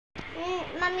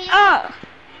Oh,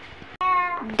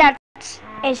 that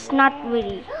is not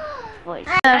really voice.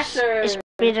 It's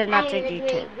better not to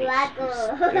detail.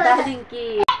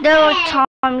 There were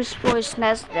times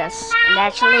voiceless, yes, and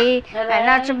actually I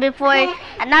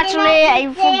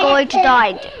forgot to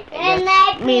die.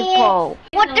 Yes, me, Paul.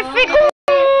 What the figure?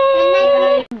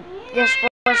 This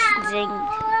person thing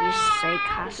you say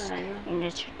cast in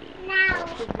the tree.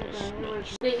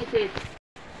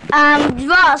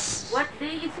 Ross. What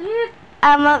day is it?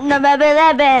 November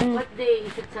 11. What day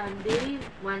is it? Sunday?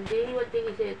 Monday? What day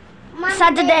is it?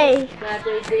 Saturday.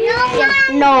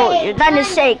 Saturday. No, you don't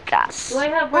say class. Do I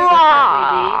have work on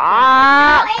Saturday?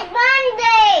 No, it's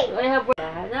Monday. Do I have work?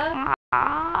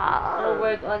 I'll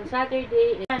work on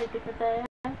Saturday.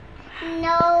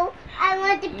 No, I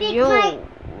want to pick my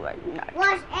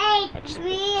was 8,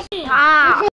 please.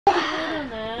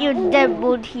 You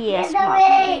debut here, smart.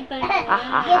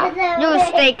 You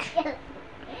mistake.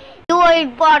 You will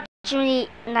watch me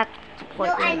not No,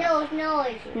 I know, no.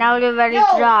 Now you're very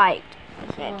dry.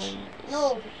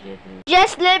 No.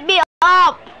 Just let me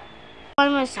up.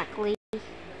 One more exactly.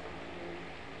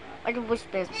 What was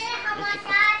this?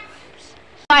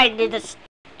 I did this.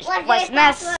 Was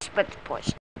nice, but push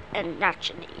and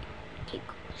naturally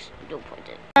do put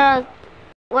it.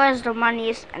 Where's the money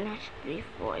is and actually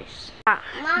voice.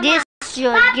 This is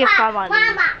your gift for money.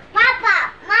 Mama.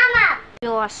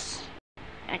 Yours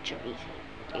actually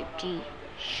 50,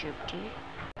 50.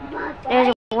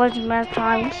 There's was many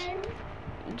times.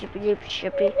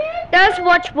 Shippy. That's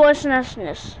what poisonous.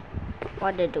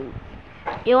 What they do.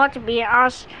 You want to be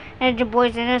us and the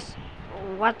poisonous.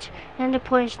 What and the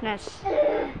poisonous?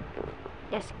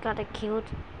 Just gotta cute.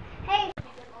 Hey.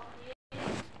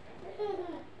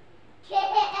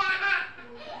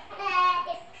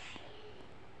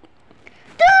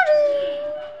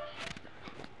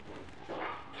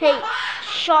 Hey,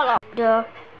 shut up, duh.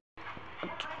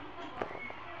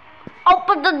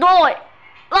 Open the door.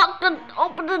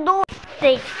 Open the door.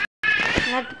 Hey,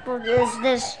 not to put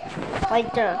this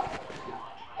right there.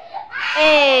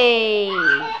 Hey,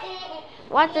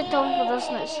 what the tone for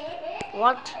business?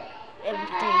 What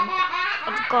everything?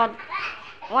 What God?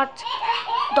 What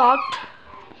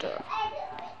doctor?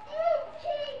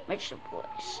 Match the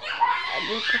voice. I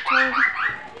do pretend.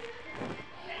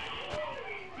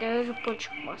 There's a bunch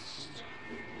of must.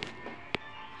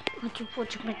 What you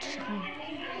put your medicine?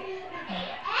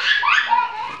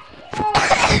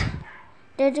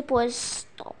 Then the boy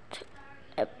stopped.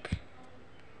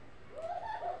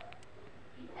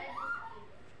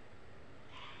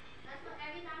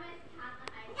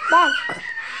 Back.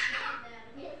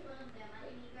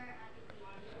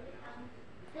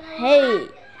 Hey,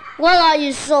 what are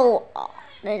you so?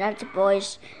 Then the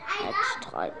boys next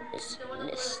time is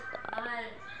this time.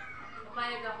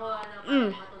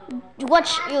 What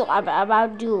you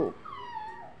about you?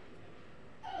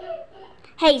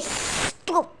 Hey,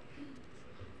 stop!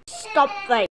 Stop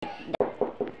right now.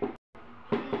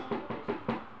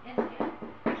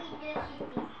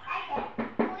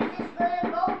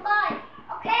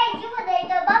 Okay, see you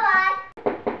later. Bye-bye.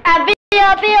 I'll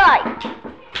be right.